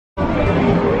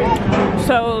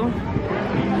So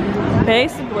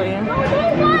basically,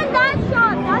 that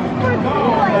shop. That's for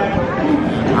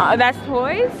toys. That's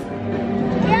toys?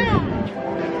 Yeah.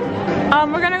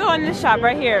 We're gonna go in this shop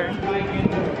right here.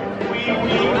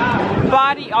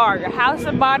 Body art, House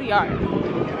of Body Art.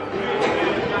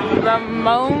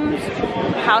 Ramones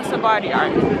House of Body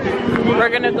Art. We're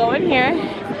gonna go in here.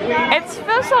 It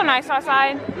feels so nice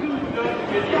outside.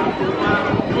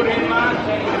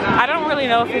 I don't really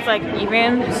know if it's like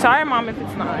even. Sorry mom if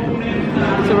it's not.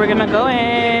 So we're gonna go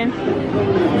in.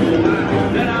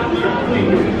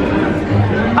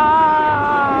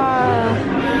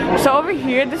 So over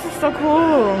here, this is so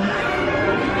cool.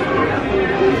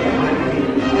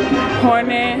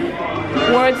 Hornet,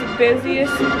 world's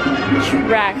busiest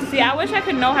track. See, I wish I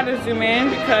could know how to zoom in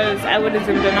because I would have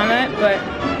zoomed in on it, but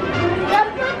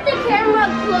Let's put the camera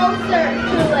closer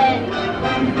to it.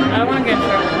 I don't want to get in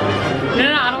trouble. No,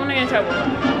 I don't want to get in trouble.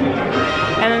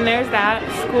 And then there's that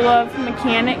School of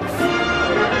Mechanics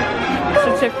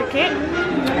certificate.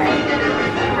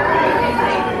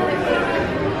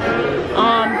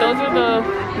 Those are the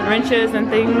wrenches and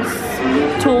things,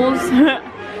 tools.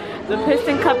 The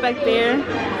piston cup back there.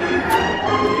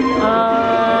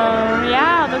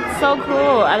 Yeah, that's so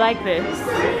cool. I like this.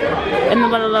 And the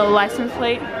little license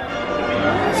plate.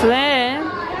 So then,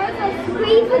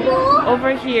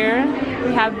 over here,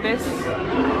 we have this.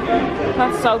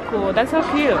 That's so cool. That's so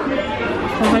cute.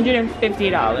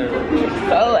 $150.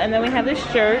 Oh, and then we have this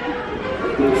shirt.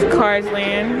 It's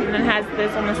CARSLAND, and it has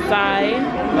this on the side.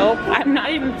 Oh, I'm not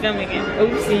even filming it.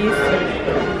 Oopsies.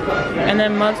 And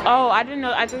then mugs. Oh, I didn't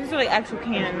know. I thought these were like actual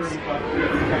cans.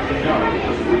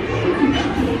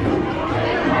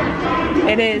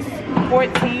 It is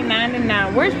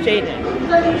 $14.99. Where's Jaden?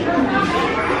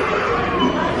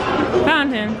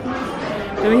 Found him.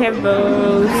 Then we have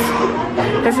those.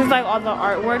 This is like all the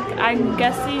artwork, I'm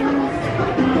guessing.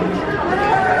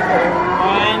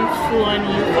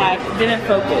 125. Didn't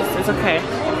focus. It's okay.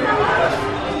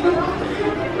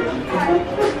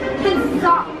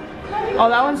 Oh,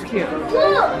 that one's cute. Look,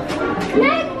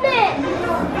 magnets.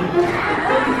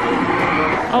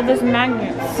 Oh, there's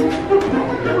magnets.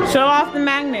 Show off the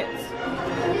magnets.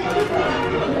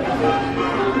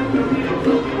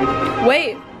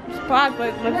 Wait, pause,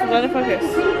 but let's let it focus.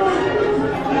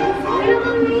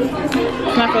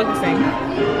 It's not focusing.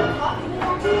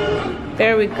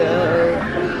 There we go.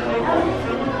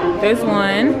 There's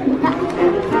one.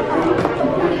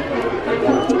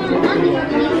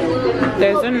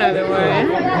 There's another one.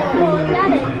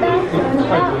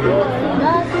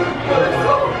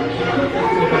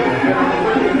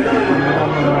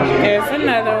 There's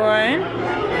another one.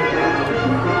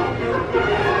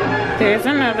 There's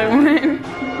another one.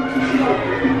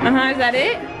 Is that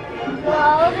it?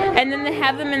 And then they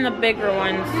have them in the bigger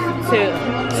ones too.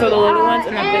 So the little ones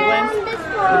and the big ones.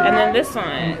 And then this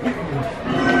one.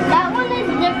 That one is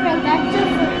different. That's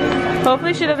different.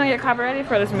 Hopefully she doesn't get copyrighted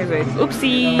for this music.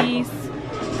 Oopsies.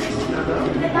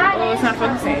 Oh, it's not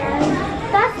focusing.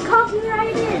 That's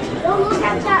copyrighted. Don't look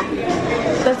at that.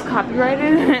 That's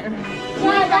copyrighted?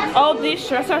 Yeah, that's Oh, these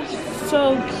shirts are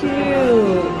so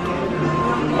cute.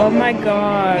 Oh my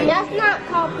god. That's not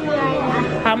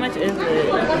copyrighted. How much is it?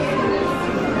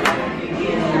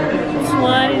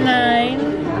 $29.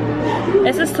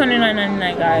 This is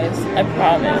 $29.99, guys. I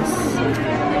promise.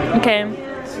 Okay,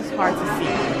 it's just hard to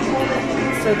see.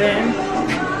 So then,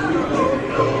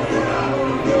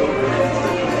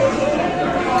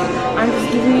 I'm just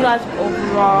giving you guys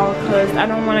overall because I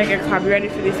don't want to get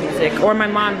copyrighted for this music, or my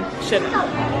mom shouldn't.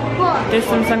 There's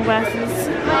some sunglasses.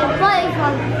 My butt is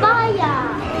on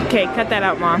fire. Okay, cut that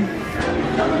out, mom.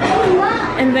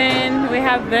 And then we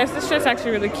have this. This shirt's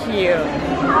actually really cute.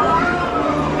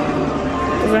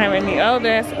 Doesn't have any. Oh,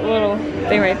 there's a little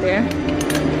thing right there.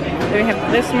 Then we have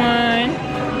this one.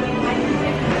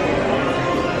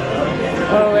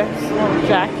 Oh, it's a little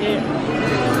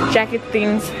jacket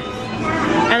things.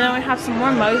 And then we have some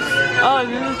more mugs. Oh,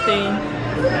 another thing.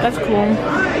 That's cool.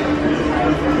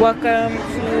 Welcome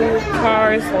to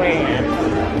CARSLAND.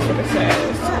 That's what it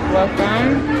says. Welcome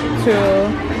to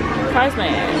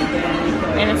CARSLAND.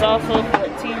 And it's also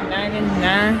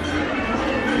 $14.99.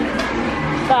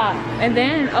 And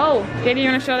then, oh, Katie, you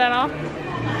want to show that off?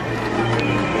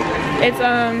 It's,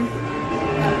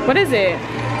 what is it?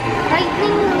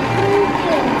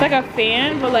 It's like a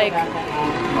fan, but like,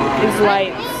 it's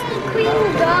lights.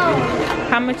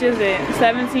 How much is it?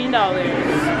 $17.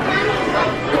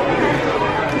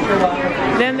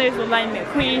 Then there's a Lightning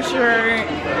McQueen shirt.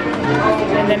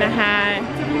 And then a hat.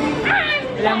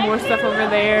 And then more stuff over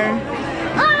there.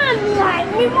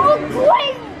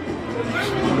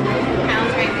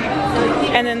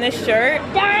 And then this shirt.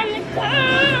 Danica.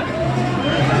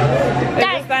 Is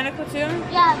this Danica too?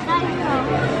 Yeah, Danica.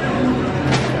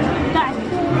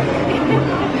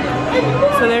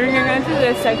 So then we're gonna go to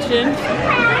this section.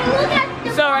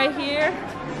 So right here,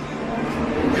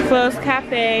 Clothes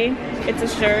Cafe. It's a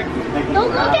shirt.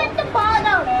 Don't look at the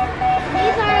bottom.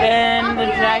 These are And the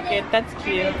jacket. That's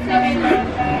cute.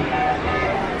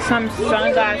 Some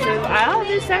sunglasses. Oh,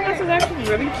 these sunglasses are actually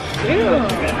really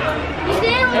cute.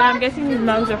 And I'm guessing these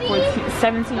mugs are 14,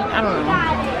 17. I don't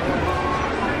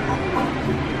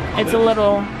know. It's a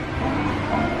little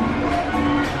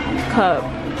cup.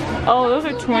 Oh, those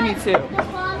are 22.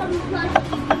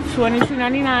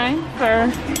 $22.99 for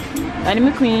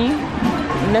Lightning McQueen.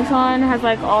 And this one has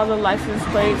like all the license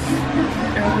plates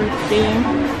and everything.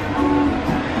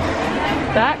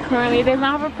 That currently does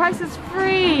not have a price. It's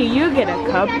free. You get a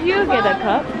cup. You get a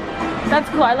cup. That's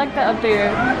cool. I like that up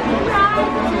there.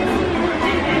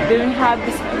 Then we have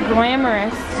this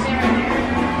glamorous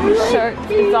shirt.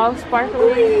 It's all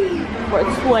sparkly for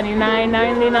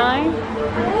 $29.99.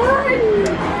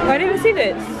 I didn't even see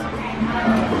this.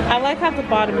 I like how the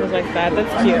bottom is like that.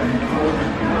 That's cute.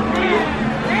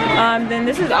 Then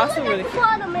this is also really cute.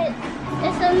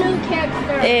 It's a new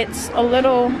character. It's a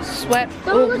little sweat.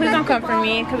 Oh, please don't come for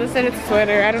me because it said it's a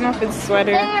sweater. I don't know if it's a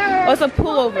sweater. Oh, it's a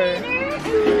pullover.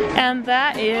 And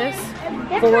that is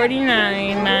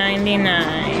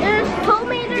 $49.99. There's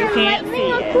Tomater,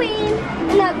 Lightning McQueen,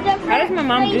 and a different. How does my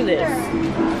mom do this?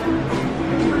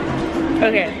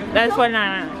 Okay, that's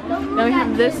 $49.99. Then we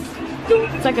have this.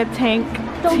 It's like a tank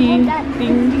tee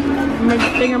thing,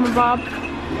 thingamabob.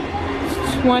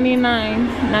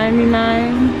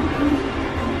 $29.99.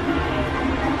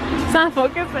 It's not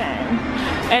focusing.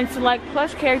 And so like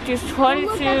plush characters,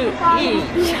 $22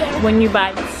 each when you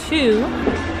buy two.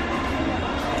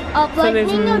 So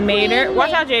there's Mater.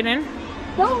 Watch out, Jaden.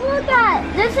 Don't look at.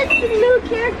 This is the new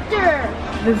character.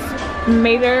 There's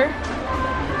Mater.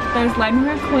 There's Lightning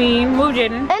McQueen. Move,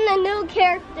 Jaden. And a new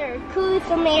character,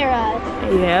 Samira.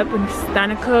 Yep, and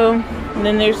Danica. And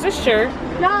then there's this shirt.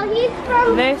 No, he's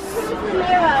from this.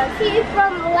 Samira. He's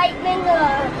from Lightning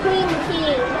Queen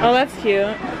King. Oh, that's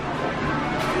cute.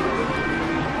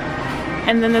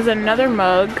 And then there's another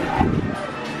mug.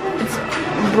 It's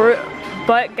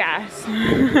butt gas.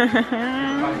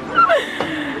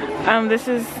 This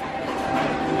is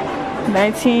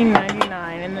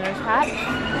 $19.99. And then there's hats.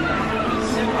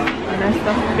 And there's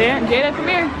stuff there. Jada, come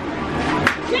here.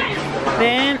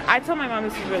 Then I told my mom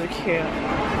this is really cute.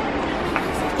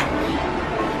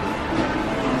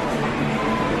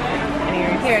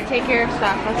 Here, take your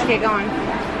stuff. Let's get going.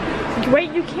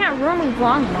 Wait, you can't ruin my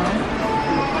vlog, Mom.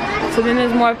 So then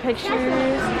there's more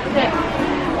pictures.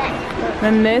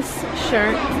 Then this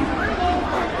shirt.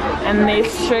 And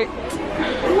this shirt.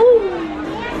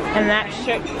 And that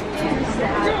shirt.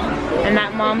 And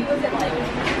that, Mom.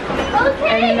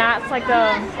 And that's like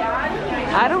a,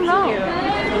 I don't know.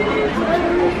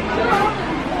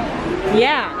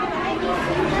 Yeah.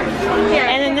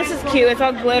 And then this is cute. It's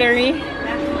all glittery.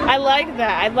 I like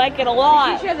that. I like it a lot.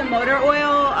 Did you share the motor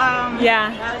oil? Yeah.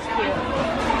 That was cute.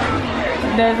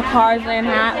 There's a CARSLAND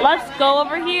hat. Let's go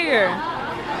over here.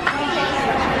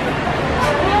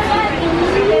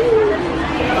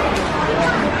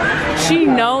 She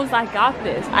knows I got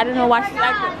this. I don't know why she's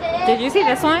like this. Did you see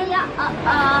this one? Yeah.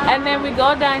 And then we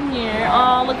go down here.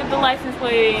 Oh, look at the license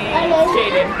plate.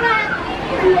 Shaded.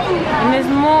 And there's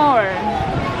more.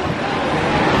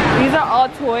 These are all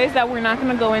toys that we're not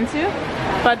going to go into.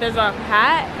 But there's a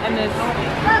hat and there's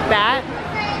that.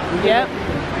 Yep.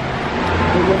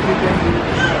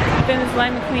 Then this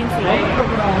Lightning McQueen tee.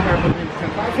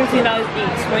 $15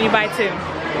 each when you buy two.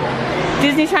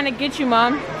 Disney's trying to get you,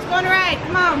 Mom. Let's go on a ride.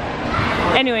 Come on.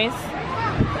 Anyways,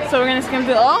 so we're gonna skim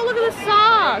through. Oh, look at the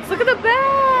socks. Look at the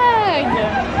bag.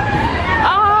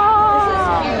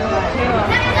 Oh.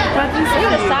 Look at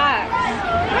the socks.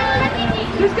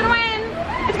 Who's gonna win?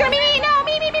 It's gonna be me. No,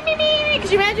 me. Could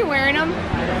you imagine wearing them?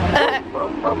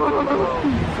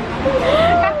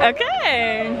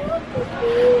 Okay.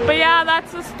 But yeah,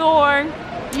 that's the store.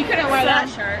 You couldn't wear that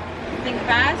shirt. Think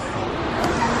fast.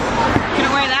 You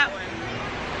couldn't wear that one.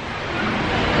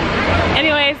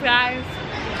 Anyways, guys,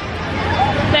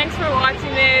 thanks for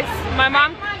watching this. My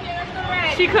mom,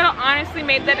 she could have honestly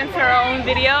made that into her own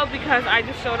video because I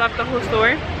just showed off the whole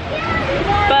store.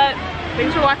 But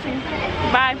thanks for watching.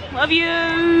 Bye. Love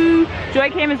you.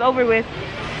 Joy Cam is over with.